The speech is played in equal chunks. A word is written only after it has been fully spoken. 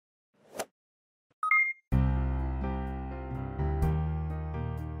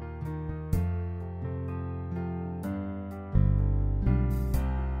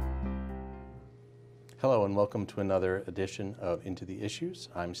Hello and welcome to another edition of Into the Issues.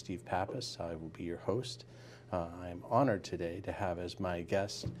 I'm Steve Pappas. I will be your host. I'm honored today to have as my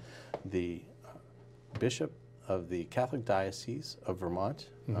guest the Bishop of the Catholic Diocese of Vermont,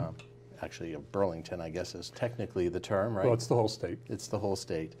 actually of Burlington, I guess is technically the term, right? Well, it's the whole state. It's the whole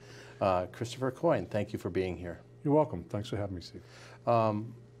state. Christopher Coyne, thank you for being here. You're welcome. Thanks for having me, Steve.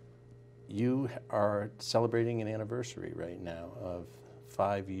 You are celebrating an anniversary right now of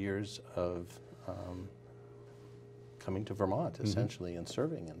 5 years of coming to Vermont, essentially, and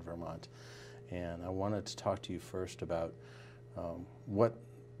serving in Vermont. And I wanted to talk to you first about what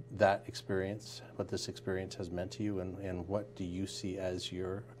this experience has meant to you, and what do you see as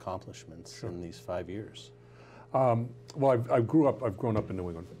your accomplishments in these 5 years? Well, I've grown up in New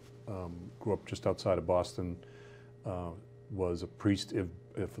England. Grew up just outside of Boston. Was a priest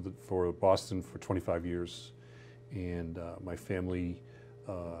for Boston for 25 years, and my family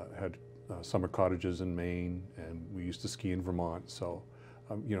had summer cottages in Maine, and we used to ski in Vermont. So,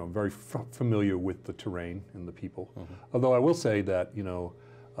 I'm very familiar with the terrain and the people. Although I will say that,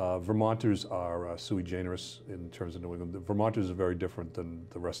 Vermonters are sui generis in terms of New England. The Vermonters are very different than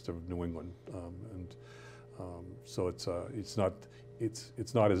the rest of New England, so it's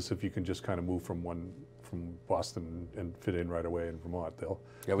not as if you can just kind of move from Boston and fit in right away in Vermont.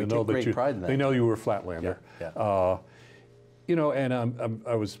 We take great pride in that. They know you were a flatlander. Yeah. And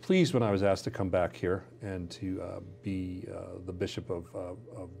I was pleased when I was asked to come back here and to be the Bishop of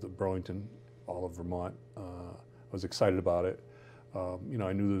the Burlington, all of Vermont. I was excited about it. I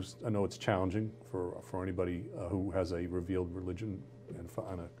know it's challenging for anybody who has a revealed religion and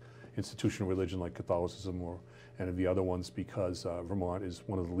an institutional religion like Catholicism or any of the other ones, because Vermont is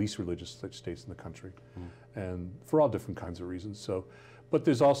one of the least religious states in the country, and for all different kinds of reasons. So, but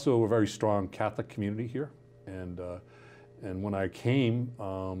there's also a very strong Catholic community here, and when I came,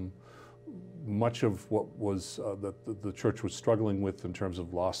 much of what was the church was struggling with in terms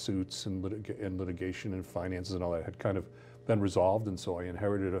of lawsuits and litigation and finances and all that had kind of been resolved, and so I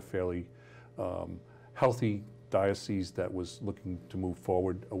inherited a fairly healthy diocese that was looking to move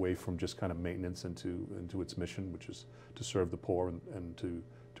forward away from just kind of maintenance into its mission, which is to serve the poor and to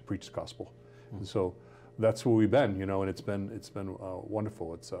preach the gospel. And so that's where we've been, and it's been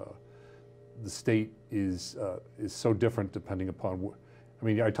wonderful. It's the state is so different depending upon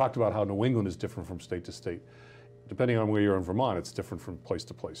I talked about how New England is different from state to state. Depending on where you're in Vermont, it's different from place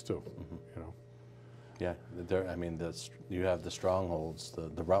to place too. Yeah, you have the strongholds,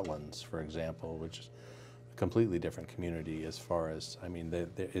 the Rutlands, for example, which is a completely different community as far as,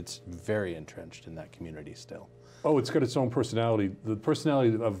 it's very entrenched in that community still. Oh, it's got its own personality. The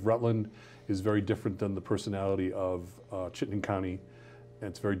personality of Rutland is very different than the personality of Chittenden County.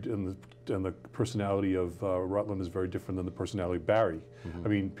 And the personality of Rutland is very different than the personality of Barry.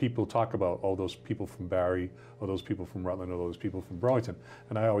 People talk about, those people from Barry, or those people from Rutland, or those people from Burlington,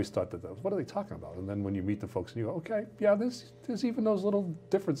 and I always thought what are they talking about? And then when you meet the folks and you go, okay, yeah, there's even those little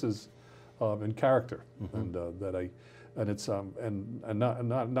differences in character, and it's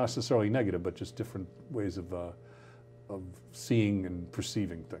not necessarily negative, but just different ways of seeing and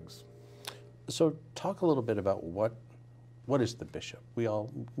perceiving things. So talk a little bit about what is the bishop? We all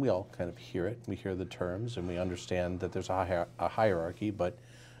kind of hear it. We hear the terms, and we understand that there's a hierarchy. But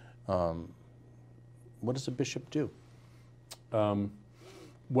what does a bishop do?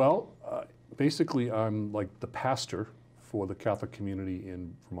 Basically, I'm like the pastor for the Catholic community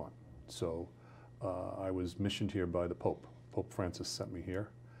in Vermont. So I was missioned here by the Pope. Pope Francis sent me here,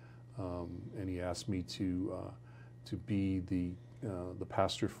 and he asked me to be the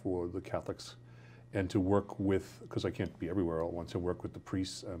pastor for the Catholics, and to work with, because I can't be everywhere all at once, to work with the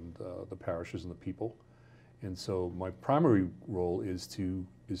priests and the parishes and the people. And so my primary role is to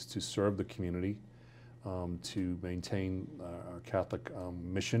serve the community, to maintain our Catholic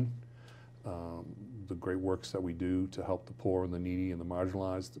mission, the great works that we do to help the poor and the needy and the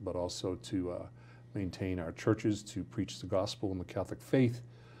marginalized, but also to maintain our churches, to preach the gospel and the Catholic faith,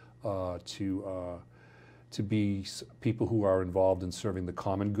 to be people who are involved in serving the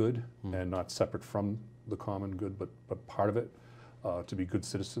common good and not separate from the common good, but part of it, to be good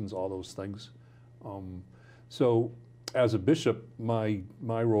citizens, all those things. So as a bishop, my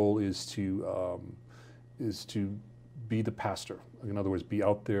role is to be the pastor. In other words, be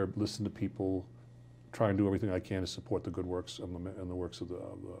out there, listen to people, try and do everything I can to support the good works and the works of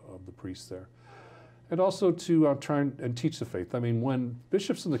the priests there. And also to try and teach the faith. When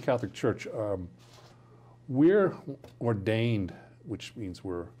bishops in the Catholic Church, we're ordained, which means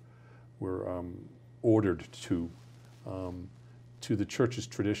we're ordered to the church's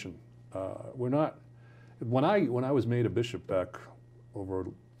tradition. We're not. When I was made a bishop back over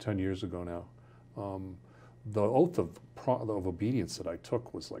 10 years ago now, The oath of obedience that I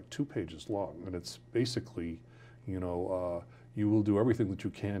took was like 2 pages long, and it's basically, you will do everything that you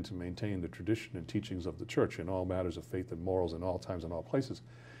can to maintain the tradition and teachings of the church in all matters of faith and morals in all times and all places,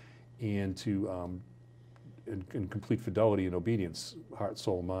 and to in complete fidelity and obedience, heart,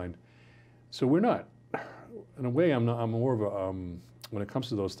 soul, mind. So we're not, in a way, I'm more of a, when it comes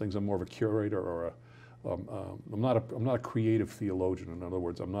to those things, I'm more of a curator or I'm not a creative theologian. In other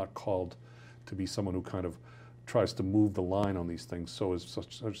words, I'm not called to be someone who kind of tries to move the line on these things. So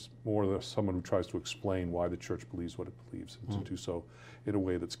as more someone who tries to explain why the church believes what it believes, and to do so in a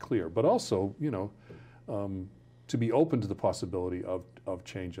way that's clear. But also, to be open to the possibility of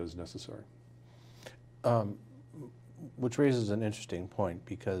change as necessary. Which raises an interesting point,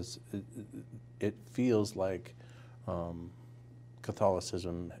 because it feels like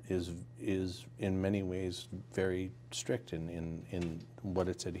Catholicism is in many ways very strict in what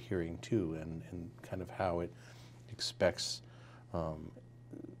it's adhering to, and kind of how it expects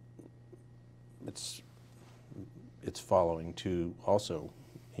its following to also,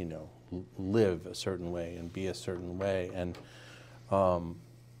 live a certain way and be a certain way, and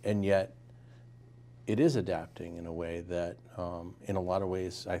yet it is adapting in a way that, in a lot of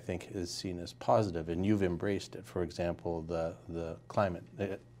ways, I think is seen as positive, and you've embraced it. For example, the climate,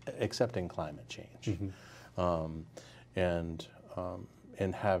 accepting climate change, and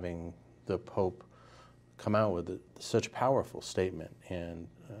having the Pope come out with such a powerful statement and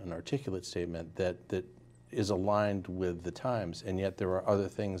an articulate statement that is aligned with the times, and yet there are other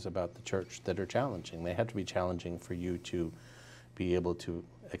things about the church that are challenging. They have to be challenging for you to be able to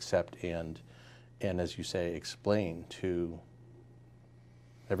accept and as you say, explain to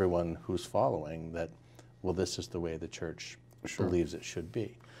everyone who's following that, well, this is the way the church believes it should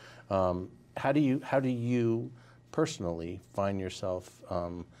be. How do you personally find yourself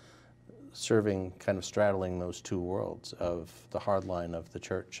serving, kind of straddling those two worlds of the hard line of the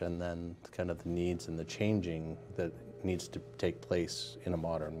church and then kind of the needs and the changing that needs to take place in a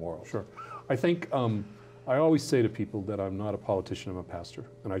modern world? Sure. I think I always say to people that I'm not a politician, I'm a pastor,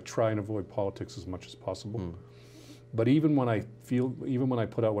 and I try and avoid politics as much as possible. But even when I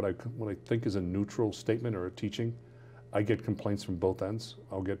put out what I think is a neutral statement or a teaching, I get complaints from both ends.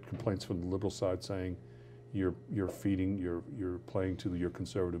 I'll get complaints from the liberal side saying you're playing to your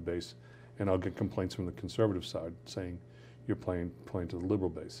conservative base, and I'll get complaints from the conservative side saying you're playing to the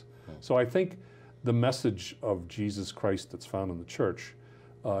liberal base. So I think the message of Jesus Christ that's found in the church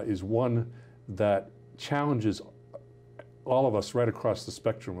is one that challenges all of us right across the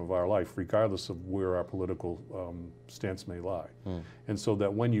spectrum of our life, regardless of where our political stance may lie. And so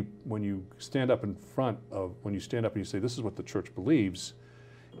that when you stand up and you say, this is what the church believes,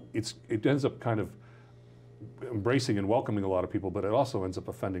 it ends up kind of embracing and welcoming a lot of people, but it also ends up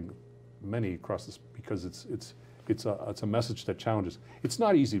offending many across this, because it's a message that challenges. It's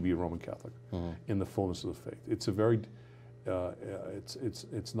not easy to be a Roman Catholic in the fullness of the faith. It's a very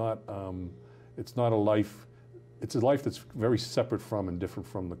it's not a life. It's a life that's very separate from and different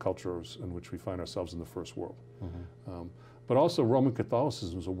from the cultures in which we find ourselves in the first world. But also, Roman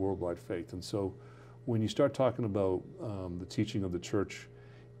Catholicism is a worldwide faith, and so when you start talking about the teaching of the church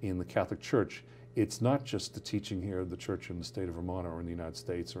in the Catholic Church, it's not just the teaching here of the church in the state of Vermont or in the United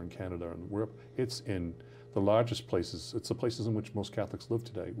States or in Canada or in Europe. It's in the largest places. It's the places in which most Catholics live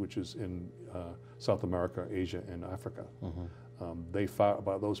today, which is in South America, Asia, and Africa.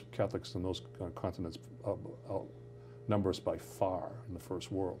 About those Catholics in those continents outnumber us by far in the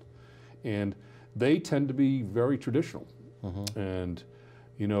first world, and they tend to be very traditional. And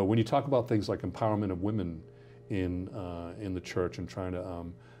when you talk about things like empowerment of women in the church and trying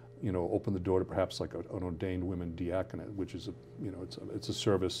to open the door to perhaps like an ordained women diaconate, which is it's a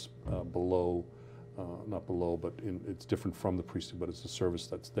service below, not below, but it's different from the priesthood, but it's a service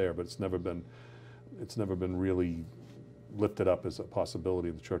that's there, but it's never been really lifted up as a possibility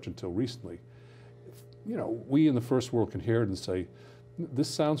in the church until recently. We in the first world can hear it and say, this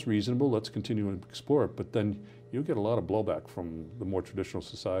sounds reasonable, let's continue and explore it, but then you'll get a lot of blowback from the more traditional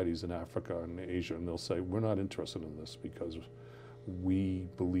societies in Africa and Asia, and they'll say, we're not interested in this because we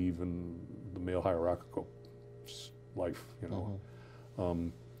believe in the male hierarchical life,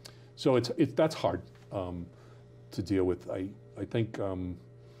 so that's hard to deal with. I think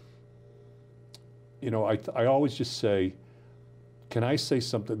I always just say, can I say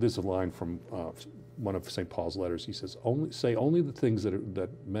something? There's a line from one of St. Paul's letters. He says, only the things that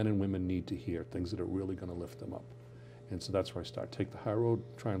men and women need to hear, things that are really going to lift them up. And so that's where I start. Take the high road,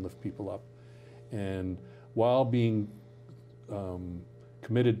 try and lift people up. And while being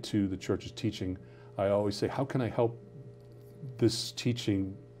committed to the church's teaching, I always say, how can I help this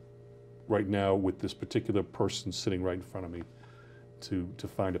teaching right now with this particular person sitting right in front of me to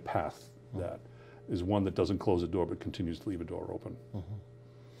find a path that is one that doesn't close a door but continues to leave a door open.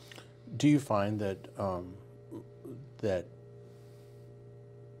 Do you find that that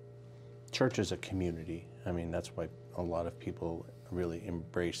church is a community? I mean, that's why a lot of people really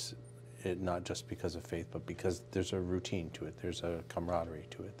embrace it, not just because of faith, but because there's a routine to it, there's a camaraderie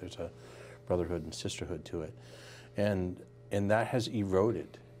to it, there's a brotherhood and sisterhood to it. And that has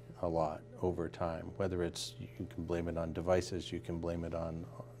eroded a lot over time, whether it's, you can blame it on devices, you can blame it on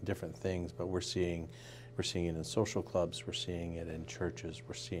different things, but we're seeing it in social clubs, we're seeing it in churches,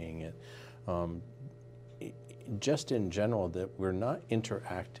 we're seeing it just in general, that we're not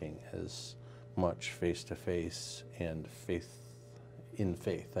interacting as much face to face and in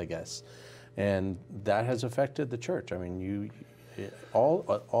faith, I guess. And that has affected the church. I mean,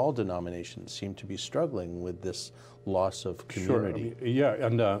 all denominations seem to be struggling with this loss of community. Sure. I mean,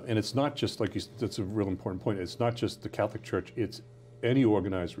 yeah, and it's not just, like you, that's a real important point. It's not just the Catholic Church, it's any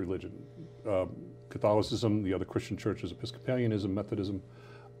organized religion. Catholicism, the other Christian churches, Episcopalianism, Methodism,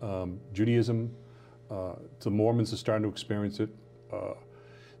 Judaism, the Mormons are starting to experience it.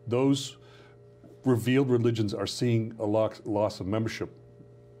 Those revealed religions are seeing a loss of membership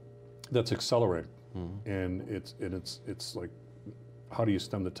that's accelerating, and it's like, how do you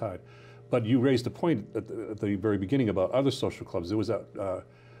stem the tide? But you raised a point at the very beginning about other social clubs. There was a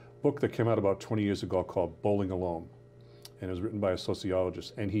book that came out about 20 years ago called Bowling Alone, and it was written by a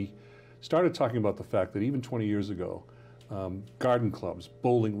sociologist, and he started talking about the fact that even 20 years ago, garden clubs,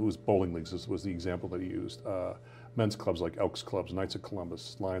 bowling leagues, this was the example that he used, men's clubs like Elks Clubs, Knights of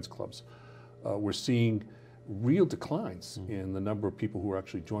Columbus, Lions Clubs, we're seeing real declines in the number of people who are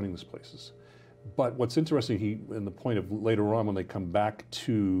actually joining these places. But what's interesting, and the point of later on when they come back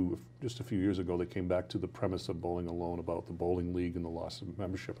to, just a few years ago, they came back to the premise of Bowling Alone about the bowling league and the loss of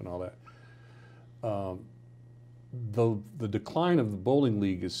membership and all that. The decline of the bowling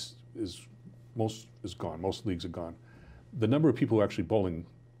league is gone. Most leagues are gone. The number of people who are actually bowling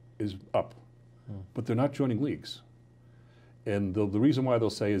is up, but they're not joining leagues. And the reason why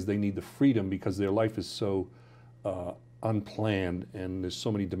they'll say is they need the freedom because their life is so unplanned and there's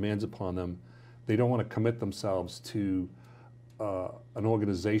so many demands upon them. They don't want to commit themselves to an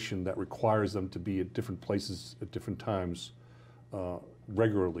organization that requires them to be at different places at different times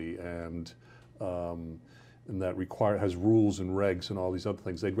regularly, and that has rules and regs and all these other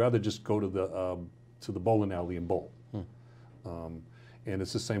things. They'd rather just go to the bowling alley and bowl. And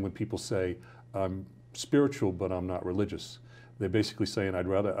it's the same when people say, I'm spiritual, but I'm not religious. They're basically saying, I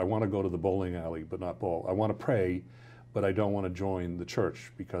want to go to the bowling alley, but not bowl. I want to pray, but I don't want to join the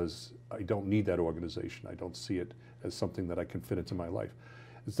church because I don't need that organization. I don't see it as something that I can fit into my life.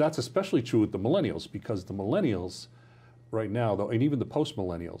 That's especially true with the millennials, because the millennials right now, though, and even the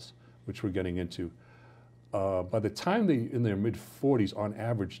post-millennials, which we're getting into, by the time they're in their mid-40s, on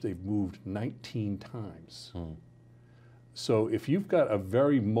average, they've moved 19 times. So if you've got a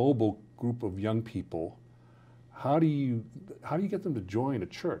very mobile group of young people, how do you get them to join a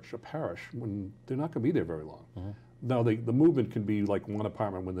church, a parish, when they're not going to be there very long? Now, the movement can be like one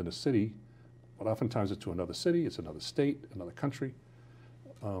apartment within a city, but oftentimes it's to another city, it's another state, another country.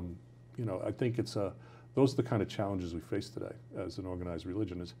 You know, I think those are the kind of challenges we face today as an organized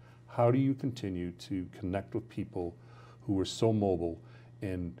religion, is how do you continue to connect with people who are so mobile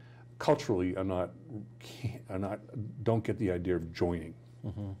and culturally don't get the idea of joining.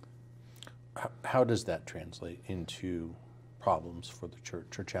 How does that translate into problems for the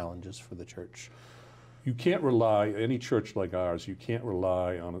church or challenges for the church? You can't rely, any church like ours, you can't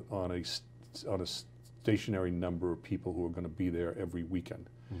rely on a stationary number of people who are going to be there every weekend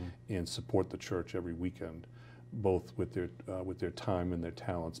and support the church every weekend, both with their time and their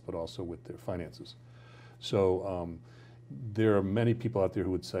talents, but also with their finances. So there are many people out there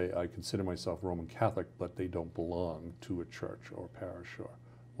who would say, I consider myself Roman Catholic, but they don't belong to a church or parish or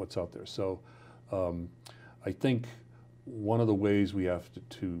what's out there. So I think one of the ways we have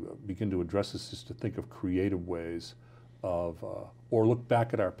to begin to address this is to think of creative ways of, or look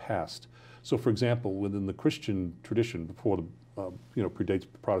back at our past. So for example, within the Christian tradition, before predates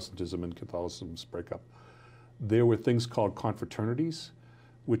Protestantism and Catholicism's breakup, there were things called confraternities,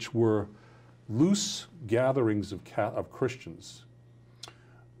 which were loose gatherings of Christians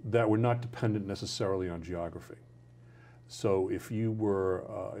that were not dependent necessarily on geography. So if you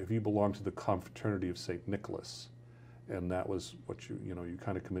belonged to the confraternity of St. Nicholas, and that was what you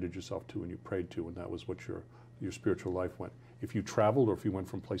kind of committed yourself to and you prayed to, and that was what your spiritual life went. If you traveled or if you went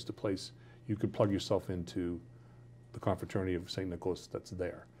from place to place, you could plug yourself into the confraternity of St. Nicholas that's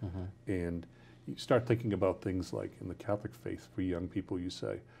there. And you start thinking about things like in the Catholic faith for young people, you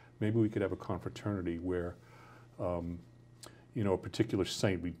say, maybe we could have a confraternity where, you know, a particular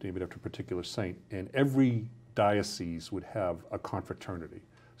saint, we name it after a particular saint, and every diocese would have a confraternity.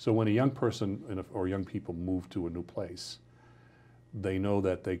 So when a young person or young people move to a new place, they know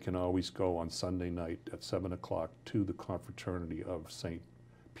that they can always go on Sunday night at 7 o'clock to the confraternity of St.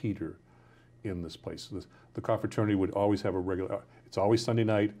 Peter in this place. So the confraternity would always have a regular, it's always Sunday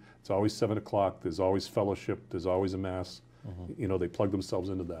night, it's always 7 o'clock, there's always fellowship, there's always a mass. You know, they plug themselves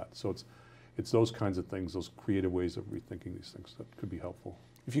into that. So it's those kinds of things, those creative ways of rethinking these things that could be helpful.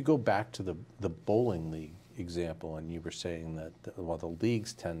 If you go back to the bowling league example, and you were saying that while the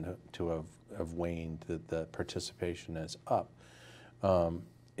leagues tend to have waned, the participation is up.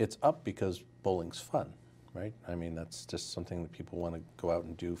 It's up because bowling's fun, right? I mean, that's just something that people want to go out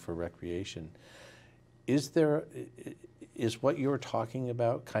and do for recreation. Is what you're talking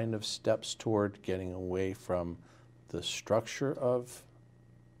about kind of steps toward getting away from the structure of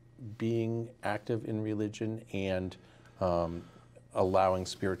being active in religion and allowing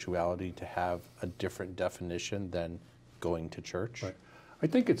spirituality to have a different definition than going to church? Right. I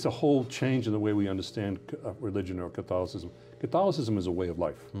think it's a whole change in the way we understand religion or Catholicism. Catholicism is a way of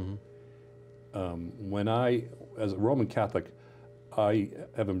life. When as a Roman Catholic, I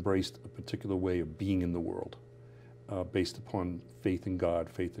have embraced a particular way of being in the world based upon faith in God,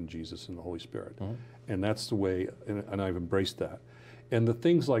 faith in Jesus and the Holy Spirit. And that's the way, and I've embraced that. And the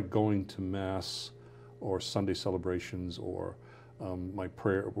things like going to Mass or Sunday celebrations or my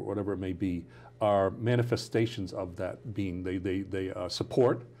prayer, or whatever it may be, are manifestations of that being. They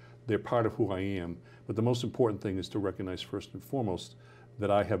support, they're part of who I am, but the most important thing is to recognize first and foremost that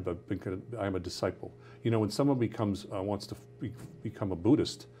I'm a disciple. You know, when someone wants to become a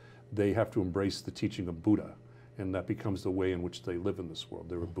Buddhist, they have to embrace the teaching of Buddha, and that becomes the way in which they live in this world.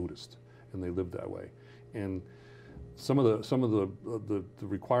 They're a Buddhist, and they live that way. And some of the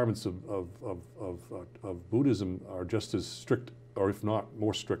requirements of Buddhism are just as strict, or if not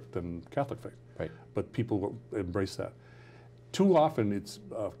more strict, than Catholic faith. Right. But people embrace that. Too often,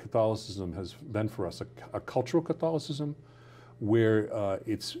 Catholicism has been for us a cultural Catholicism, where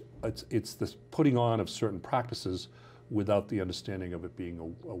it's this putting on of certain practices without the understanding of it being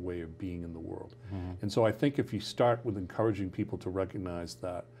a way of being in the world. And so I think if you start with encouraging people to recognize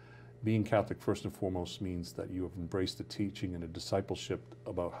that being Catholic first and foremost means that you have embraced the teaching and a discipleship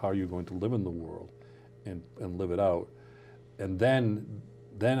about how you're going to live in the world and live it out, and then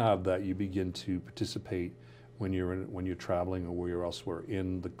out of that you begin to participate when you're traveling or where you're elsewhere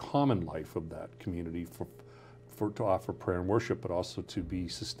in the common life of that community to offer prayer and worship, but also to be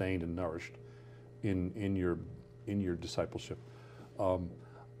sustained and nourished in your discipleship. I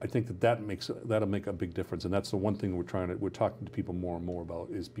think that'll make a big difference, and that's the one thing we're talking to people more and more about,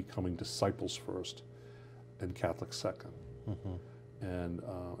 is becoming disciples first and Catholics second. And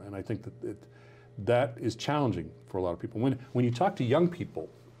I think that is challenging for a lot of people. When you talk to young people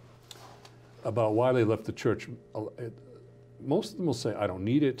about why they left the church, most of them will say, "I don't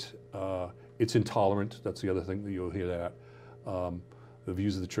need it. It's intolerant." That's the other thing that you'll hear that. The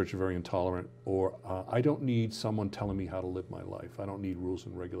views of the church are very intolerant. Or, "I don't need someone telling me how to live my life. I don't need rules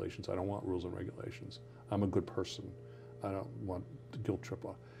and regulations. I don't want rules and regulations. I'm a good person. I don't want the guilt trip."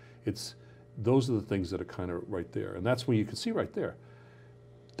 Those are the things that are kind of right there. And that's when you can see right there,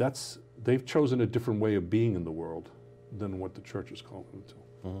 they've chosen a different way of being in the world than what the church is calling them to.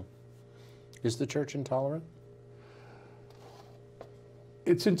 Is the church intolerant?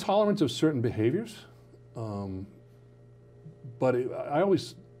 It's intolerant of certain behaviors, but I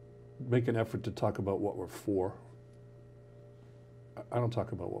always make an effort to talk about what we're for. I don't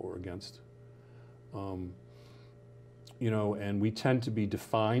talk about what we're against. You know, and we tend to be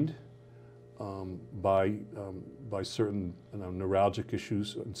defined by certain neuralgic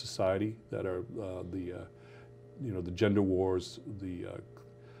issues in society that are the gender wars, the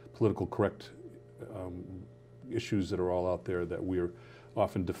political correct issues that are all out there that we're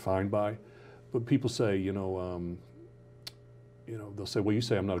often defined by. But people say, they'll say, "Well, you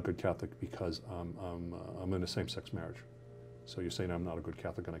say I'm not a good Catholic because I'm in a same-sex marriage. So you're saying I'm not a good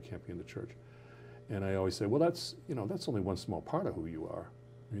Catholic and I can't be in the church." And I always say, well, that's only one small part of who you are.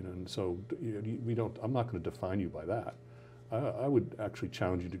 And so I'm not going to define you by that. I would actually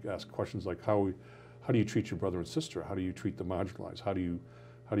challenge you to ask questions like, how do you treat your brother and sister? How do you treat the marginalized? How do you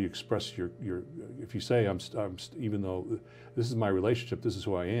express your if you say even though this is my relationship, this is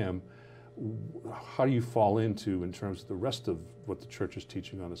who I am, how do you fall into in terms of the rest of what the church is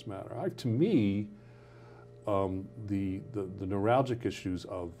teaching on this matter? To me, the neuralgic issues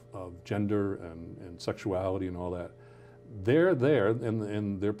of gender and sexuality and all that, they're there,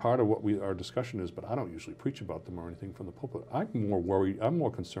 and they're part of what our discussion is, but I don't usually preach about them or anything from the pulpit. I'm more worried, I'm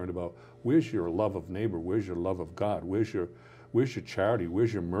more concerned about where's your love of neighbor, where's your love of God, where's your charity,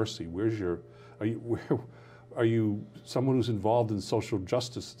 where's your mercy, are you someone who's involved in social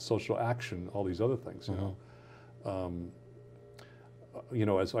justice, social action, all these other things, you know? You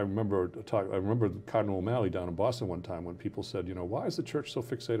know, as I remember Cardinal O'Malley down in Boston one time when people said, you know, why is the church so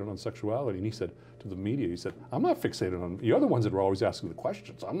fixated on sexuality? And he said to the media, he said, I'm not fixated on, you're the ones that are always asking the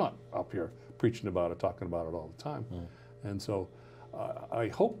questions. I'm not up here preaching about it, talking about it all the time. And so I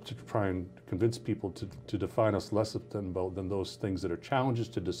hope to try and convince people to define us less than those things that are challenges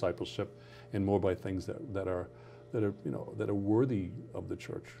to discipleship, and more by things that are worthy of the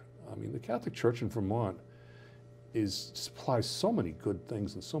church. I mean, the Catholic Church in Vermont supplies so many good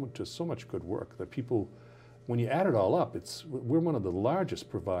things and so much good work that people, when you add it all up, we're one of the largest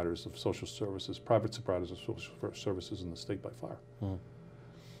providers of social services, private providers of social services in the state by far. You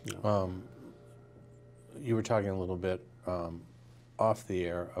know. You were talking a little bit off the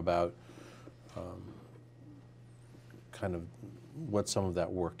air about kind of what some of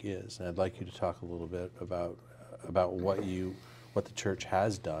that work is, and I'd like you to talk a little bit about what the church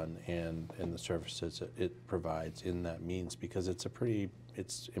has done and the services it provides in that means, because it's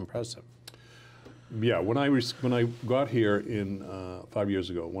impressive. Yeah, when I got here in 5 years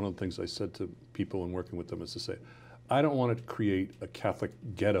ago, one of the things I said to people in working with them is to say, I don't want to create a Catholic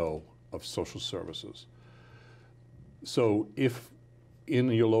ghetto of social services. So if in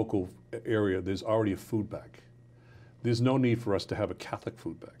your local area there's already a food bank, there's no need for us to have a Catholic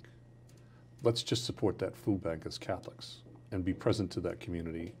food bank. Let's just support that food bank as Catholics and be present to that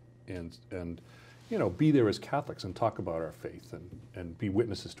community, and you know, be there as Catholics and talk about our faith and be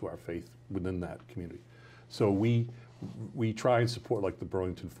witnesses to our faith within that community. So we try and support, like the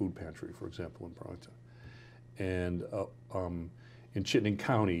Burlington Food Pantry, for example, in Burlington. And in Chittenden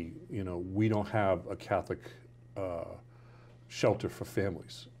County, you know, we don't have a Catholic shelter for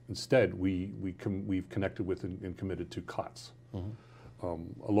families. Instead, we've connected with and committed to COTS, a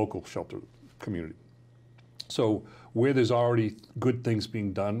local shelter community. So where there's already good things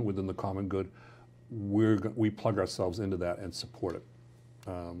being done within the common good, we plug ourselves into that and support it.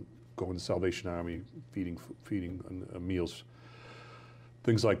 Going to Salvation Army, feeding meals,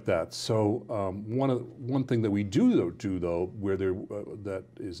 things like that. So one thing that we do though, where that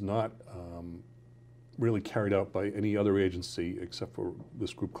is not really carried out by any other agency except for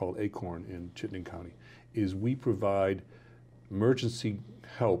this group called Coyne in Chittenden County, is we provide emergency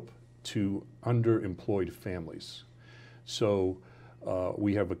help to underemployed families. So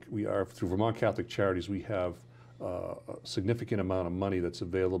we are through Vermont Catholic Charities, we have a significant amount of money that's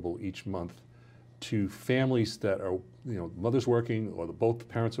available each month to families that are, you know, mother's working or both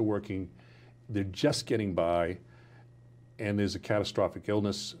parents are working, they're just getting by, and there's a catastrophic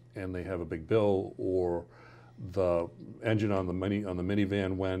illness and they have a big bill, or the engine on the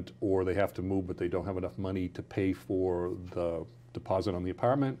minivan went, or they have to move but they don't have enough money to pay for the deposit on the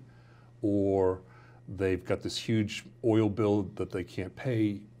apartment, or they've got this huge oil bill that they can't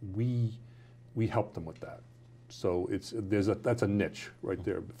pay. We help them with that. So that's a niche right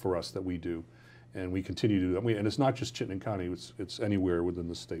there for us that we do, and we continue to do that. And it's not just Chittenden County; it's anywhere within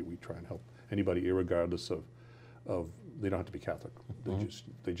the state. We try and help anybody, irregardless of they don't have to be Catholic.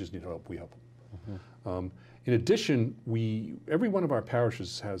 They just need help. We help them. In addition, every one of our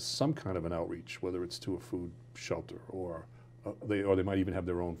parishes has some kind of an outreach, whether it's to a food shelter or they might even have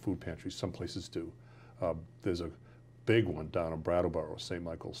their own food pantries. Some places do. There's a big one down in Brattleboro. St.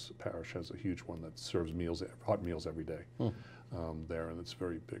 Michael's Parish has a huge one that serves hot meals every day there, and it's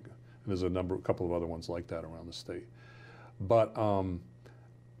very big. And there's a couple of other ones like that around the state. But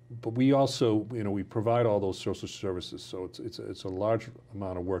we also, you know, we provide all those social services, so it's a large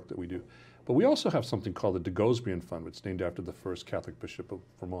amount of work that we do. But we also have something called the de Gosbrian Fund, which is named after the first Catholic Bishop of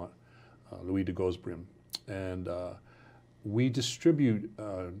Vermont, Louis de Gosbrian. And we distribute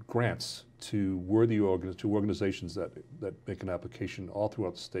grants to organizations that make an application all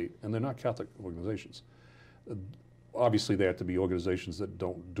throughout the state, and they're not Catholic organizations. Obviously, they have to be organizations that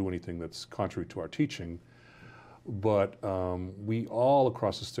don't do anything that's contrary to our teaching, but we all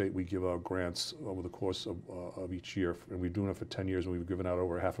across the state, we give out grants over the course of each year, and we've been doing it for 10 years, and we've given out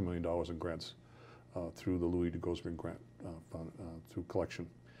over $500,000 in grants through the Louis de Gosbrian Grant Fund, through collection.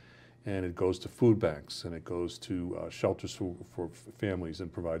 And it goes to food banks, and it goes to shelters for families,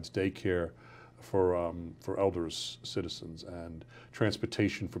 and provides daycare for elders, citizens, and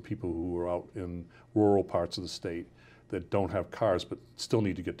transportation for people who are out in rural parts of the state that don't have cars but still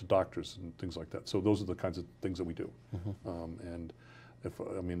need to get to doctors and things like that. So those are the kinds of things that we do. And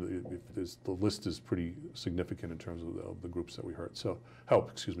I mean, if the list is pretty significant in terms of the groups that we heard. So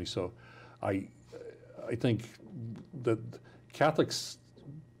excuse me. So I think that Catholics,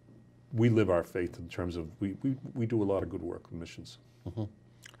 we live our faith in terms of we do a lot of good work in missions. Mm-hmm.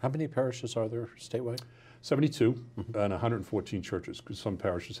 How many parishes are there statewide? 72 and 114 churches, because some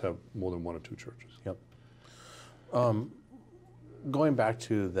parishes have more than one or two churches. Yep. Going back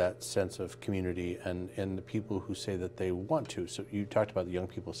to that sense of community and the people who say that they want to. So you talked about the young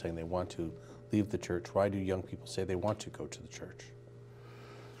people saying they want to leave the church. Why do young people say they want to go to the church?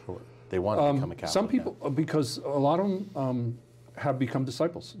 Or they want to become a Catholic? Some people, because a lot of them have become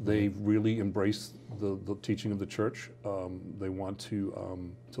disciples. They've really embraced the teaching of the church. They want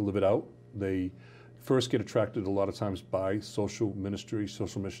to live it out. They first get attracted a lot of times by social ministry,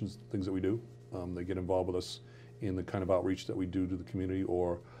 social missions, things that we do. They get involved with us in the kind of outreach that we do to the community,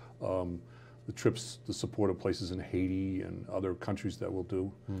 or the trips, the support of places in Haiti and other countries that we'll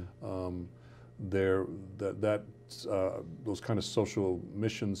do. Those kind of social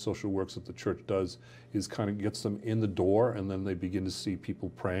missions, social works that the church does is kind of gets them in the door, and then they begin to see people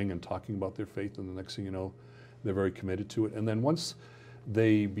praying and talking about their faith, and the next thing you know, they're very committed to it. And then once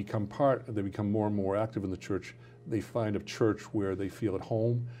they become more and more active in the church, they find a church where they feel at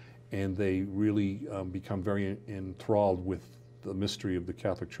home, and they really become very enthralled with the mystery of the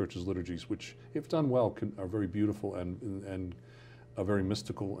Catholic Church's liturgies, which, if done well, are very beautiful and are very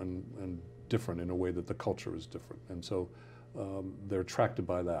mystical and different in a way that the culture is different. And so they're attracted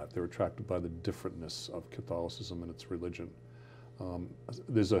by that. They're attracted by the differentness of Catholicism and its religion.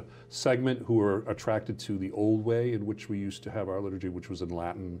 There's a segment who are attracted to the old way in which we used to have our liturgy, which was in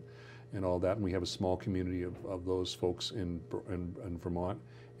Latin and all that. And we have a small community of those folks in Vermont.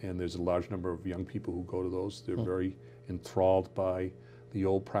 And there's a large number of young people who go to those. They're very enthralled by the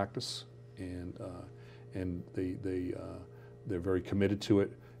old practice, and they're very committed to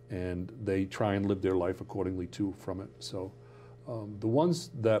it, and they try and live their life accordingly too from it. So the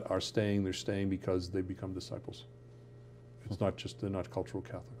ones that are staying, they're staying because they become disciples. It's not just, they're not cultural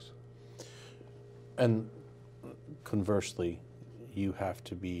Catholics. And conversely, you have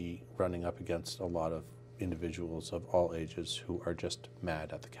to be running up against a lot of individuals of all ages who are just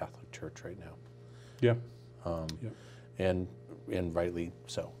mad at the Catholic Church right now. Yeah. And rightly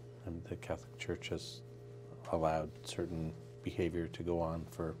so. And the Catholic Church has allowed certain behavior to go on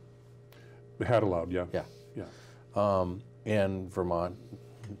for... They had allowed, yeah. Yeah. Yeah. And Vermont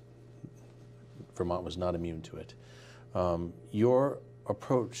was not immune to it. Your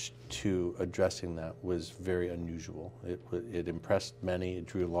approach to addressing that was very unusual. It impressed many, it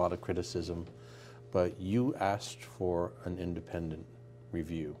drew a lot of criticism, but you asked for an independent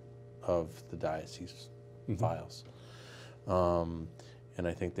review of the diocese files. And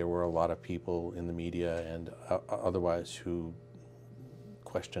I think there were a lot of people in the media and otherwise who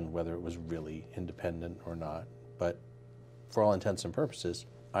questioned whether it was really independent or not. But for all intents and purposes,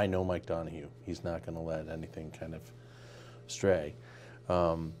 I know Mike Donahue. He's not going to let anything kind of stray.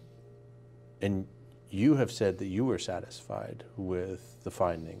 And you have said that you were satisfied with the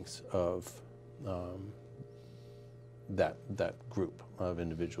findings of that group of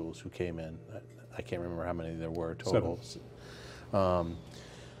individuals who came in. I can't remember how many there were total. 7.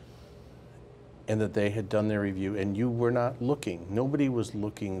 And that they had done their review, and you were not looking. Nobody was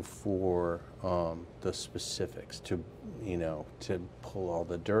looking for the specifics to pull all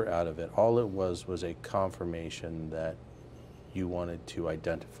the dirt out of it. All it was a confirmation that you wanted to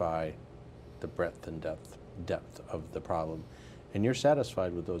identify the breadth and depth of the problem, and you're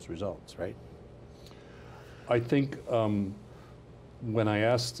satisfied with those results, right? I think when I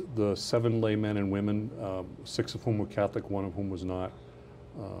asked the 7 laymen and women, 6 of whom were Catholic, 1 of whom was not,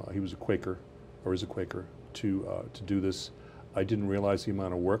 he was a Quaker, or is a Quaker, to do this, I didn't realize the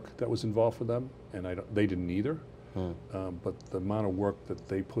amount of work that was involved for them, and they didn't either. But the amount of work that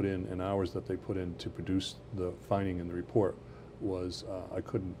they put in and hours that they put in to produce the finding in the report was,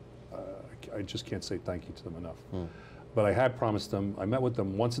 I just can't say thank you to them enough. But I had promised them, I met with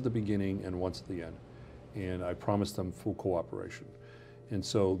them once at the beginning and once at the end, and I promised them full cooperation. And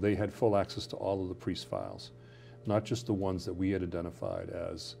so they had full access to all of the priest files, not just the ones that we had identified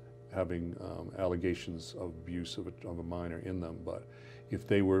as having allegations of abuse of a minor in them, but if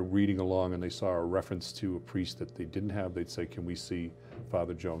they were reading along and they saw a reference to a priest that they didn't have, they'd say, can we see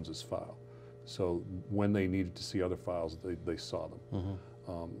Father Jones's file? So when they needed to see other files, they saw them.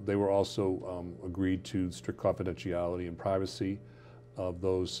 They were also agreed to strict confidentiality and privacy of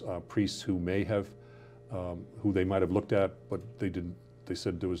those priests who may have, who they might have looked at, but they didn't. They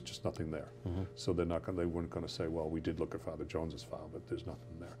said there was just nothing there. So they weren't going to say, well, we did look at Father Jones's file, but there's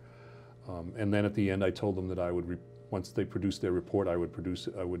nothing there. And then at the end, I told them that I would once they produced their report, I would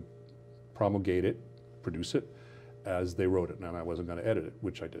promulgate it, produce it, as they wrote it, and I wasn't going to edit it,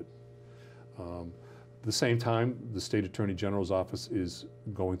 which I did. At the same time, the State Attorney General's office is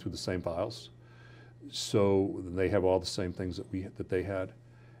going through the same files, so they have all the same things that they had,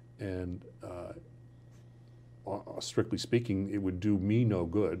 and strictly speaking, it would do me no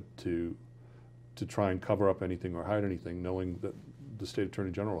good to try and cover up anything or hide anything, knowing that the State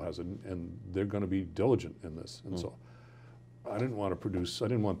Attorney General has it, and they're going to be diligent in this, and so I didn't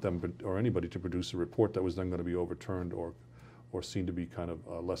want them or anybody to produce a report that was then going to be overturned or seen to be kind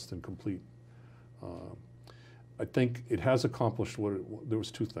of less than complete. I think it has accomplished there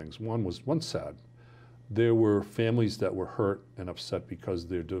was two things. One sad. There were families that were hurt and upset because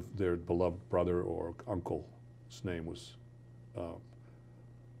their beloved brother or uncle's name was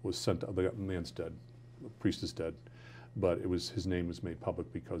sent. The man's dead, the priest is dead, but his name was made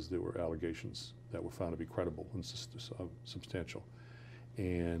public because there were allegations that were found to be credible and substantial.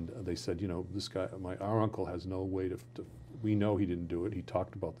 And they said, you know, this guy, our uncle has no way we know he didn't do it. He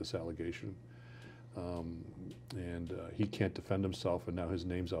talked about this allegation. And he can't defend himself, and now his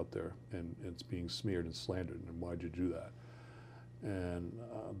name's out there, and it's being smeared and slandered, and why'd you do that? And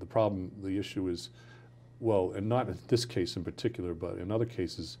the issue is, well, and not in this case in particular, but in other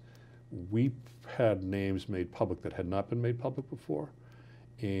cases, we've had names made public that had not been made public before,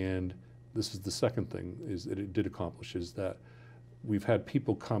 and this is the second thing is that it did accomplish, is that we've had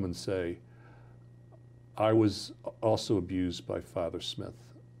people come and say, I was also abused by Father Smith,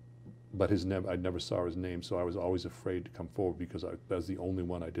 but I never saw his name, so I was always afraid to come forward because I was the only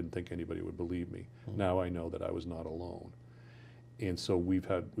one. I didn't think anybody would believe me. Now I know that I was not alone. And so we've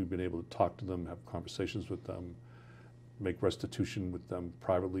been able to talk to them, have conversations with them, make restitution with them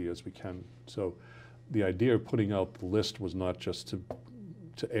privately as we can. So the idea of putting out the list was not just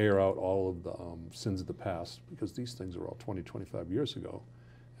to air out all of the sins of the past, because these things are all 20, 25 years ago.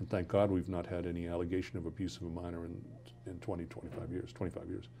 And thank God we've not had any allegation of abuse of a minor in 20, 25 years.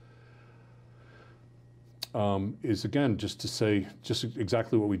 Is again just to say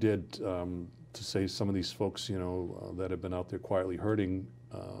exactly what we did, to say some of these folks, you know, that have been out there quietly hurting,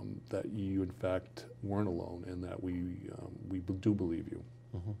 that you in fact weren't alone, and that we do believe you.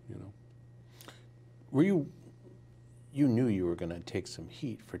 You know. Were you knew you were going to take some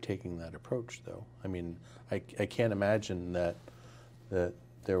heat for taking that approach, though? I mean, I can't imagine that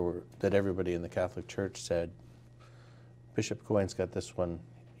everybody in the Catholic Church said, Bishop Coyne's got this one.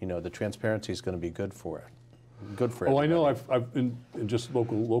 You know, the transparency is going to be good for it. Good for everybody. I know. I've been just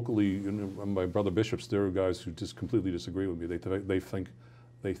locally. You know, my brother bishops. There are guys who just completely disagree with me. They think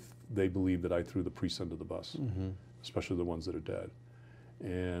they believe that I threw the priests under the bus, especially the ones that are dead.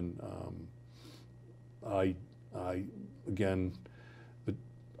 And I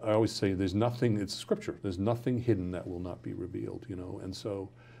always say there's nothing. It's Scripture. There's nothing hidden that will not be revealed. You know, and so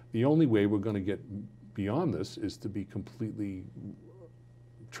the only way we're going to get beyond this is to be completely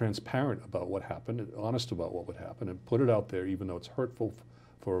transparent about what happened, and honest about what would happen, and put it out there, even though it's hurtful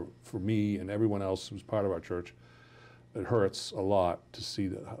for me and everyone else who's part of our church. It hurts a lot to see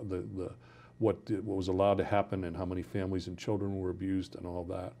what was allowed to happen, and how many families and children were abused, and all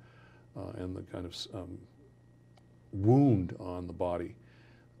that, and the kind of wound on the body.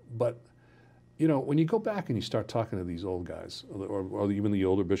 But you know, when you go back and you start talking to these old guys, or even the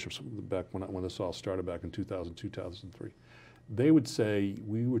older bishops back when this all started back in 2000, 2003. They would say,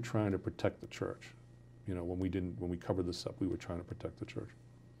 we were trying to protect the church. You know, when we covered this up, we were trying to protect the church.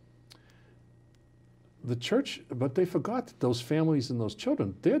 The church, but they forgot that those families and those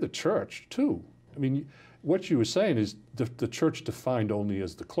children, they're the church too. I mean, what you were saying is the church defined only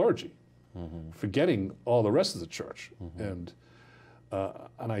as the clergy, forgetting all the rest of the church. And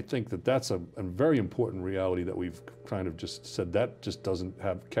I think that that's a very important reality that we've kind of just said that just doesn't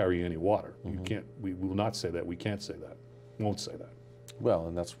carry any water. You can't, we will not say that, we can't say that. Won't say that. Well,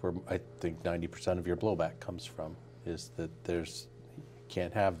 and that's where I think 90% of your blowback comes from, is that you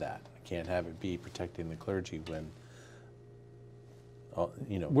can't have that. You can't have it be protecting the clergy when,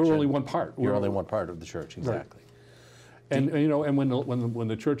 you know. We're only one part. You're only one part of the church, exactly. Right. And you know, and when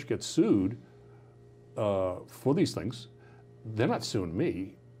the church gets sued for these things, they're not suing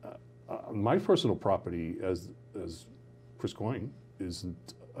me. My personal property as Chris Coyne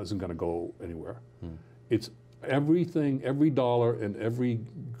isn't going to go anywhere. It's everything, every dollar, and every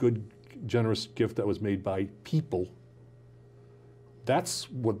good, generous gift that was made by people. That's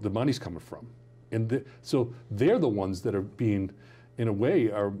what the money's coming from, and so they're the ones that are being, in a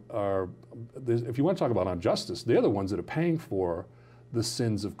way, are. If you want to talk about injustice, they're the ones that are paying for the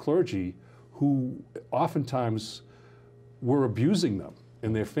sins of clergy, who oftentimes were abusing them.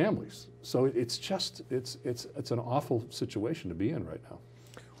 and their families. So it's just, it's an awful situation to be in right now.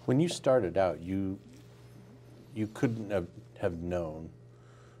 When you started out, you couldn't have known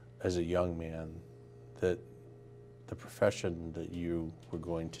as a young man that the profession that you were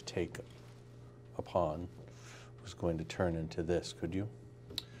going to take upon was going to turn into this, could you?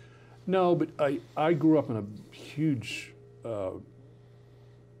 No, but I grew up in a huge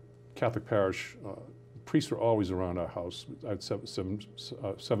Catholic parish. Priests were always around our house. I had six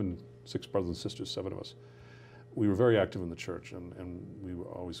brothers and sisters, 7 of us. We were very active in the church, and we were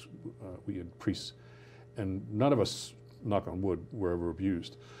always, we had priests. And none of us, knock on wood, were ever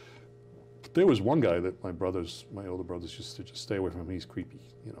abused. But there was one guy that my older brothers used to just stay away from him. He's creepy,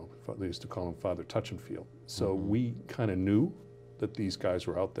 you know. They used to call him Father Touch and Feel. So we kind of knew that these guys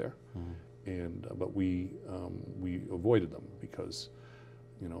were out there, and but we avoided them because,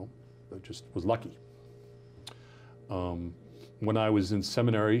 you know, it just was lucky. When I was in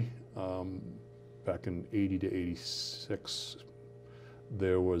seminary, back in 80 to 86,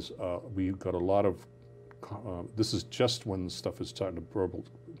 there was, we got a lot of, this is just when the stuff is starting to burble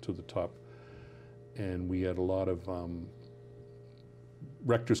to the top, and we had a lot of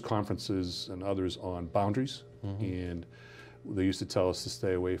rectors' conferences and others on boundaries, and they used to tell us to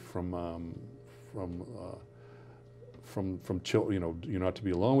stay away from children. You know, you're not to be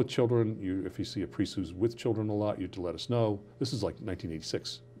alone with children. If you see a priest who's with children a lot, you have to let us know. This is like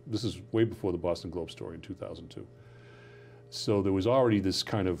 1986. This is way before the Boston Globe story in 2002. So there was already this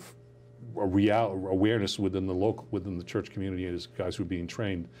kind of awareness within the church community as guys who were being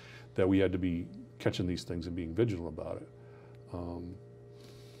trained that we had to be catching these things and being vigilant about it.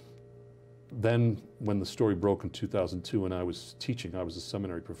 Then when the story broke in 2002 and I was teaching, I was a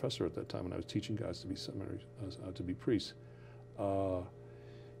seminary professor at that time, and I was teaching guys to be to be priests. You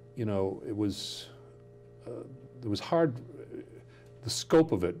know, it was hard. The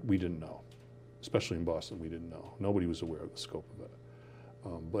scope of it we didn't know, especially in Boston. We didn't know. Nobody was aware of the scope of it.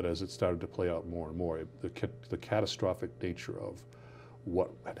 But as it started to play out more and more, the catastrophic nature of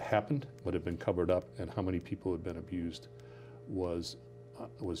what had happened, what had been covered up, and how many people had been abused was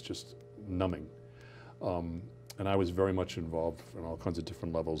just numbing. And I was very much involved in all kinds of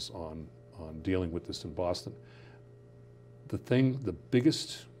different levels on dealing with this in Boston. The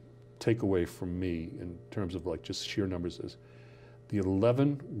biggest takeaway from me in terms of like just sheer numbers is the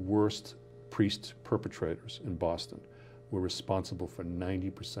 11 worst priest perpetrators in Boston were responsible for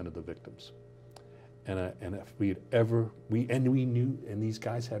 90% of the victims. And if we had ever, we knew, and these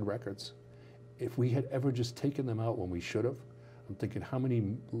guys had records, if we had ever just taken them out when we should have, I'm thinking how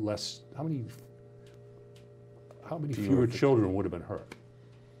many fewer children would have been hurt.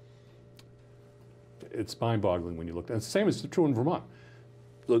 It's mind-boggling when you look at it. And the same is true in Vermont.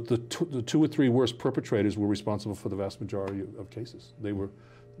 The 2 or 3 worst perpetrators were responsible for the vast majority of cases.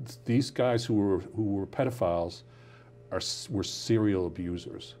 These guys who were pedophiles were serial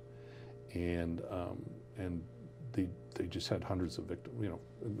abusers, and they just had hundreds of victims. You know,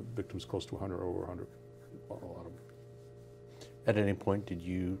 victims close to 100, over 100, a lot of them. At any point, did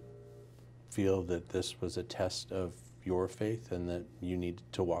you feel that this was a test of your faith and that you needed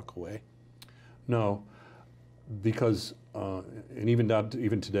to walk away? No, because and even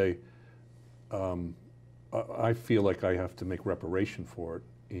today, I feel like I have to make reparation for it.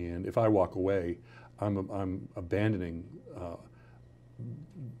 And if I walk away, I'm abandoning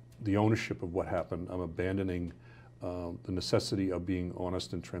the ownership of what happened. I'm abandoning the necessity of being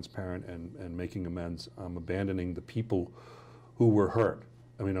honest and transparent and making amends. I'm abandoning the people who were hurt.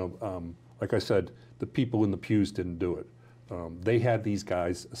 I mean, like I said, the people in the pews didn't do it. They had these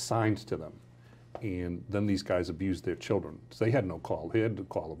guys assigned to them, and then these guys abused their children. So they had no call. They had no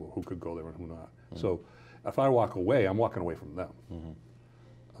call of who could go there and who not. So if I walk away, I'm walking away from them.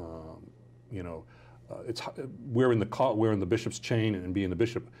 You know, we're in the bishop's chain and being the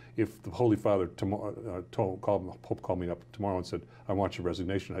bishop. If the Holy Father Pope called me up tomorrow and said, "I want your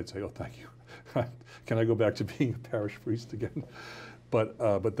resignation," I'd say, "Oh, thank you. Can I go back to being a parish priest again?" But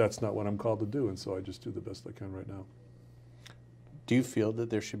that's not what I'm called to do, and so I just do the best I can right now. Do you feel that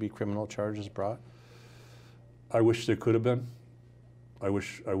there should be criminal charges brought? I wish there could have been. I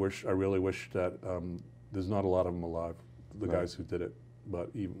really wish that there's not a lot of them alive, the guys who did it.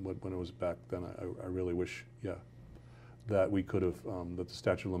 But even when it was back then, I really wish, that we could have, that the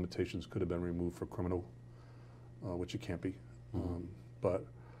statute of limitations could have been removed for criminal, which it can't be. I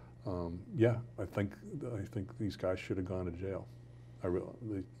think these guys should have gone to jail.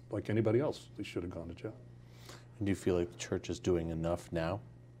 Like anybody else, they should have gone to jail. And do you feel like the church is doing enough now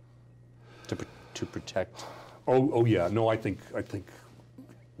to protect? Oh yeah. No, I think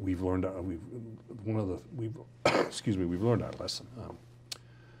we've learned we've learned our lesson.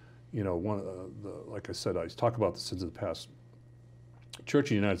 you know, like I said, I talk about the sins of the past.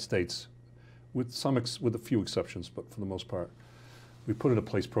 Church in the United States, with with a few exceptions, but for the most part, we put into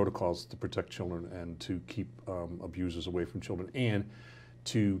place protocols to protect children and to keep abusers away from children, and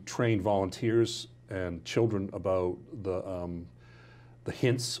to train volunteers and children about the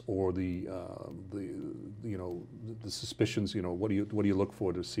hints or the you know, the suspicions. You know, what do you look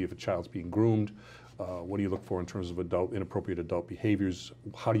for to see if a child's being groomed? What do you look for in terms of inappropriate adult behaviors?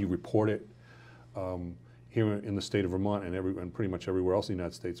 How do you report it? Here in the state of Vermont and pretty much everywhere else in the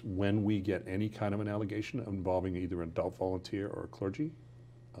United States, when we get any kind of an allegation involving either an adult volunteer or a clergy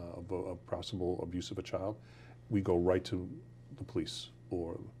of a possible abuse of a child, we go right to the police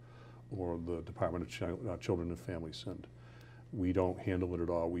or the Department of Children and Families, and we don't handle it at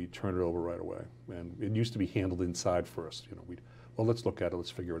all. We turn it over right away. And it used to be handled inside first. You know, well, let's look at it, let's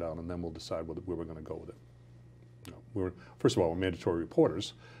figure it out, and then we'll decide where we're going to go with it. You know, first of all, we're mandatory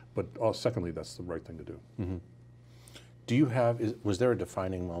reporters, but secondly, that's the right thing to do. Mm-hmm. Do you have, was there a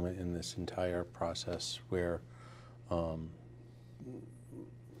defining moment in this entire process where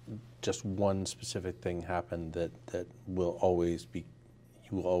just one specific thing happened that will always be,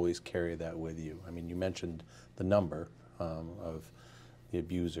 you will always carry that with you? I mean, you mentioned the number of the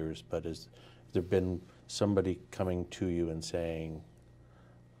abusers, but has there been somebody coming to you and saying,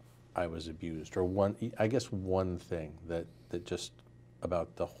 I was abused, or one thing that just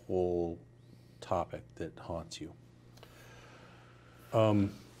about the whole topic that haunts you?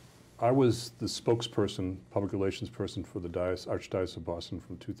 I was the spokesperson, public relations person for the Archdiocese of Boston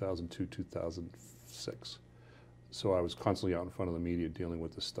from 2002 to 2006. So I was constantly out in front of the media dealing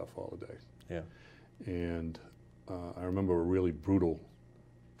with this stuff all the day. Yeah. And I remember a really brutal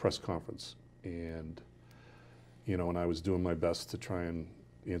press conference, and you know, and I was doing my best to try and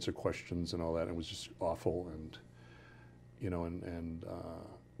answer questions and all that. And it was just awful, and you know, and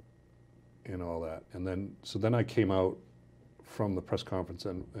all that. And then I came out from the press conference,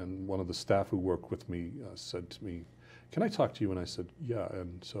 and one of the staff who worked with me said to me, "Can I talk to you?" And I said, "Yeah."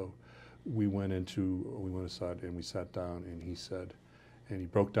 And so we went aside and we sat down, and he said, and he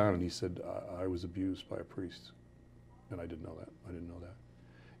broke down and he said, I was abused by a priest, and I didn't know that. I didn't know that.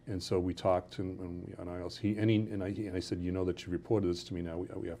 And so we talked, and I said, you know that you reported this to me. Now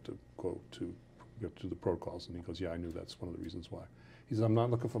we have to do the protocols. And he goes, yeah, I knew that's one of the reasons why. He says, I'm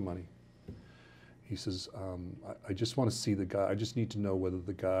not looking for money. He says, I just want to see the guy. I just need to know whether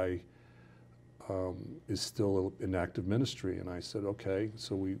the guy is still in active ministry. And I said, okay.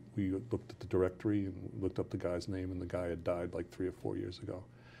 So we looked at the directory and looked up the guy's name, and the guy had died like 3 or 4 years ago.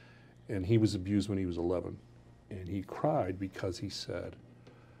 And he was abused when he was 11. And he cried because he said,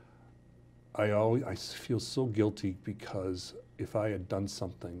 I feel so guilty because if I had done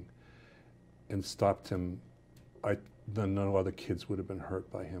something and stopped him, then no other kids would have been hurt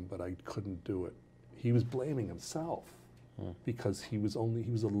by him, but I couldn't do it. He was blaming himself because he was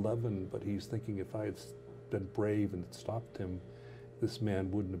 11, but he was thinking if I had been brave and stopped him, this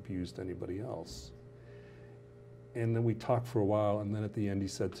man wouldn't have abused anybody else. And then we talked for a while, and then at the end he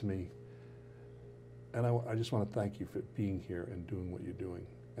said to me, and I just want to thank you for being here and doing what you're doing.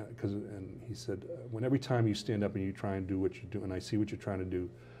 And he said, every time you stand up and you try and do what you do, and I see what you're trying to do,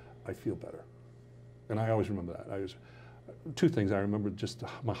 I feel better. And I always remember that. Two things. I remember just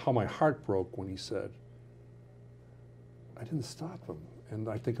how my heart broke when he said, I didn't stop him. And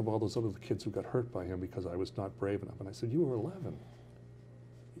I think of all those other kids who got hurt by him because I was not brave enough. And I said, you were 11.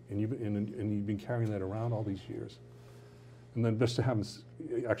 And you've been carrying that around all these years. And then just to have him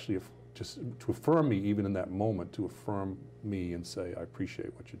actually just to affirm me, even in that moment, to affirm me and say, I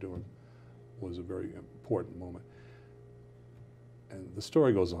appreciate what you're doing, was a very important moment. And the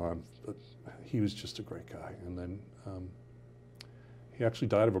story goes on, but he was just a great guy. And then he actually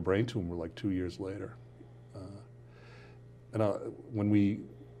died of a brain tumor like 2 years later. When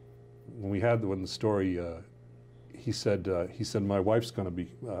the story, he said, my wife's going to be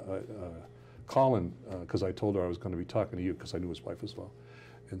calling, because I told her I was going to be talking to you, because I knew his wife as well.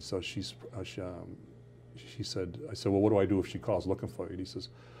 And so she said, I said, well, what do I do if she calls looking for you? And he says,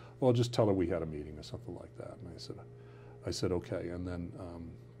 well, just tell her we had a meeting or something like that. And I said, okay. And then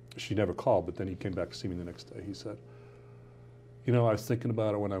she never called, but then he came back to see me the next day. He said, you know, I was thinking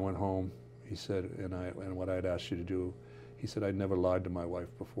about it when I went home. He said, and what I'd asked you to do. He said, I'd never lied to my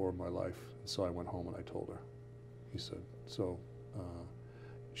wife before in my life. And so I went home and I told her. He said, so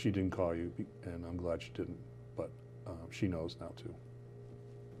she didn't call you, and I'm glad she didn't, but she knows now too.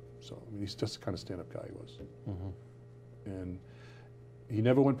 So, I mean, he's just the kind of stand-up guy he was. Mm-hmm. And he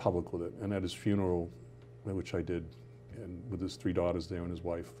never went public with it. And at his funeral, which I did, and with his 3 daughters there and his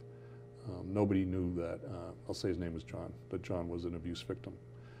wife, nobody knew that, I'll say his name was John, but John was an abuse victim.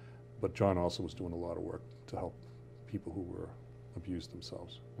 but John also was doing a lot of work to help people who were abused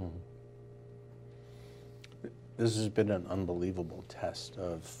themselves. Mm-hmm. This has been an unbelievable test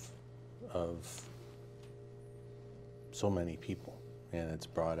of so many people, and it's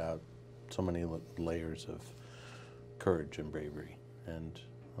brought out so many layers of courage and bravery, and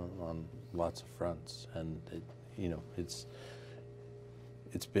on lots of fronts. And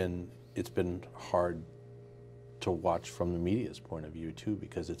it's been hard to watch from the media's point of view too,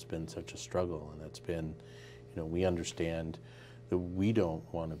 because it's been such a struggle, and it's been, we understand that we don't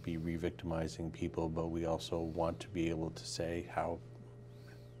want to be re-victimizing people, but we also want to be able to say how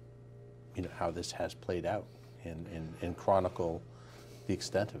this has played out and chronicle the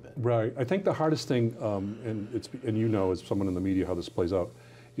extent of it. Right. I think the hardest thing, and as someone in the media how this plays out,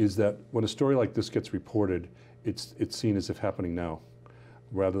 is that when a story like this gets reported, it's seen as if happening now,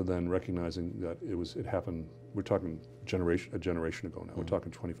 rather than recognizing that it happened. We're talking a generation ago now. Mm-hmm. We're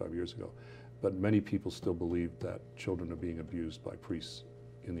talking 25 years ago. But many people still believe that children are being abused by priests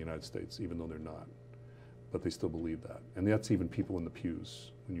in the United States, even though they're not. But they still believe that. And that's even people in the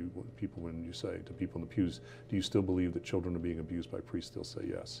pews. When you say to people in the pews, do you still believe that children are being abused by priests? They'll say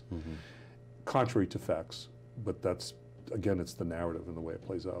yes. Mm-hmm. Contrary to facts, but that's, again, it's the narrative and the way it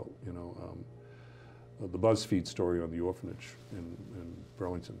plays out. The BuzzFeed story on the orphanage in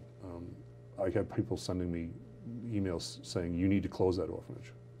Burlington, I had people sending me emails saying, you need to close that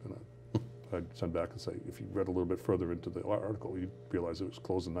orphanage. And I'd send back and say, if you read a little bit further into the article, you'd realize it was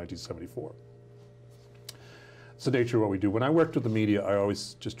closed in 1974. It's the nature of what we do. When I worked with the media, I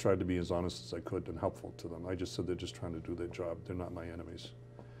always just tried to be as honest as I could and helpful to them. I just said they're just trying to do their job. They're not my enemies.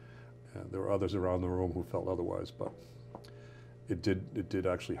 And there were others around the room who felt otherwise, but it did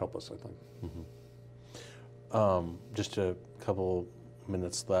actually help us, I think. Mm-hmm. Just a couple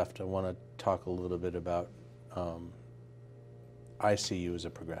minutes left. I want to talk a little bit about, I see you as a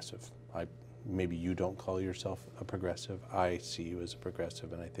progressive. Maybe you don't call yourself a progressive. I see you as a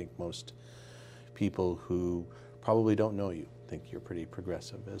progressive, and I think most people who probably don't know you think you're pretty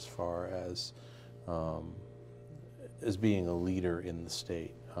progressive as far as being a leader in the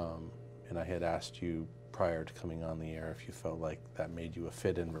state. And I had asked you prior to coming on the air if you felt like that made you a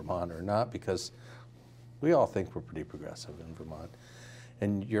fit in Vermont or not, because we all think we're pretty progressive in Vermont.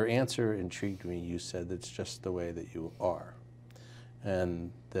 And your answer intrigued me. You said it's just the way that you are,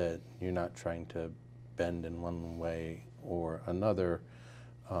 and that you're not trying to bend in one way or another,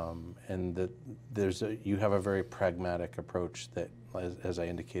 and that you have a very pragmatic approach that, as I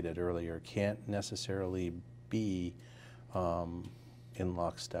indicated earlier, can't necessarily be in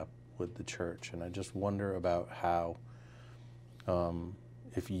lockstep with the church. And I just wonder about how,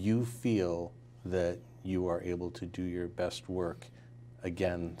 if you feel that you are able to do your best work,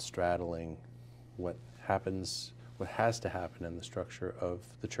 again, straddling what has to happen in the structure of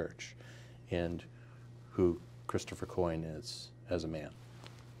the church, and who Christopher Coyne is as a man.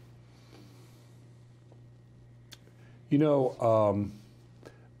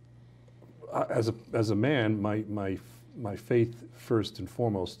 As a man, my faith first and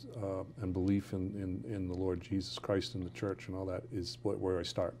foremost, and belief in the Lord Jesus Christ and the church and all that is where I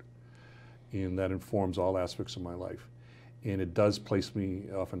start, and that informs all aspects of my life. And it does place me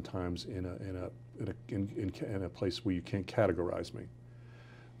oftentimes in a place where you can't categorize me.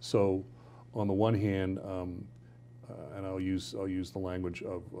 So, on the one hand, and I'll use the language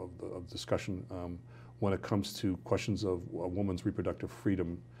of discussion when it comes to questions of a woman's reproductive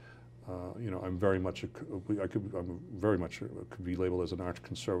freedom. I'm very much could be labeled as an arch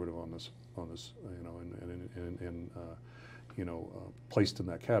conservative on this, and placed in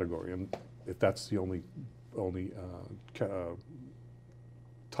that category. And if that's the only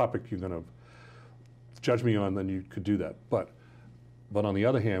topic you're going to judge me on, then you could do that. But on the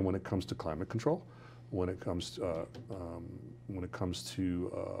other hand, when it comes to climate control, when it comes to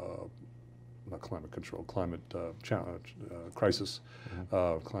not climate control, climate crisis,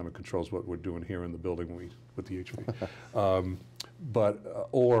 mm-hmm. Climate control is what we're doing here in the building with the HV.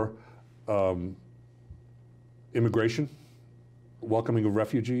 Or immigration, welcoming of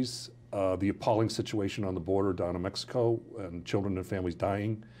refugees, the appalling situation on the border down in Mexico, and children and families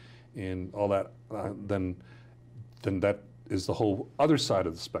dying, and all that, then that is the whole other side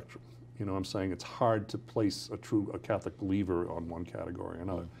of the spectrum. I'm saying it's hard to place a Catholic believer on one category or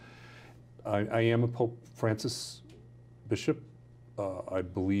another. I am a Pope Francis bishop. I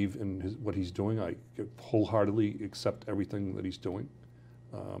believe in what he's doing. I wholeheartely accept everything that he's doing.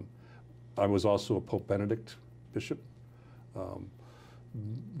 I was also a Pope Benedict bishop.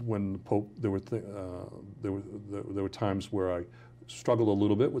 When the Pope, there were times where I struggled a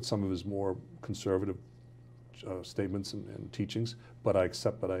little bit with some of his more conservative statements and teachings, but I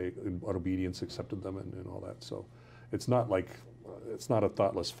in obedience accepted them and all that. So it's not like, it's not a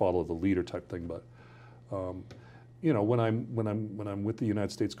thoughtless follow the leader type thing, but you know, when I'm with the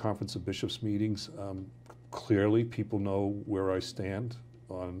United States Conference of Bishops meetings, clearly people know where I stand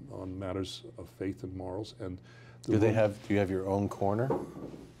on matters of faith and morals. And do you have your own corner?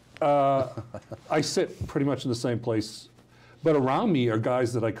 I sit pretty much in the same place, but around me are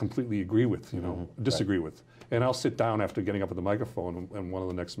guys that I completely agree with, you know, disagree with. And I'll sit down after getting up at the microphone, and one of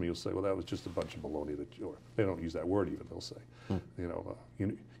the next to me will say, well, that was just a bunch of baloney. Or they don't use that word even, they'll say. You know,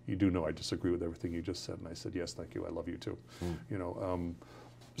 you do know I disagree with everything you just said. And I said, yes, thank you, I love you too. You know,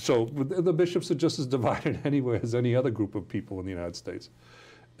 so the bishops are just as divided anyway as any other group of people in the United States.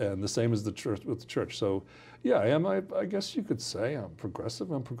 And the same as the church with the church. So yeah, I guess you could say I'm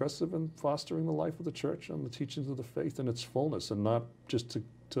progressive. I'm progressive in fostering the life of the church and the teachings of the faith in its fullness, and not just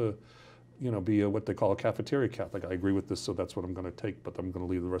to you know, be what they call a cafeteria Catholic. I agree with this, so that's what I'm going to take, but I'm going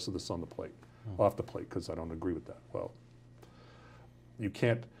to leave the rest of this on the plate, off the plate, because I don't agree with that. Well, you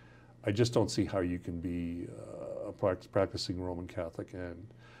can't, I just don't see how you can be a practicing Roman Catholic and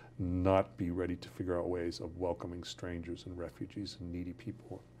not be ready to figure out ways of welcoming strangers and refugees and needy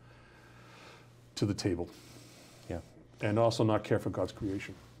people to the table. Yeah. And also not care for God's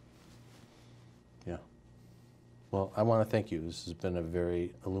creation. Yeah. Well, I want to thank you. This has been a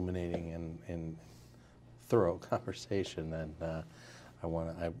very illuminating and thorough conversation, and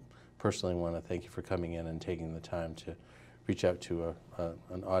I personally want to thank you for coming in and taking the time to reach out to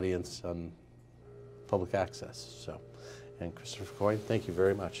an audience on public access. So, and Christopher Coyne, thank you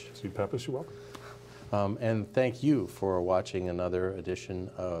very much. Steve Pappas, you're welcome. And thank you for watching another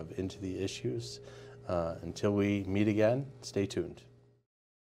edition of Into the Issues. Until we meet again, stay tuned.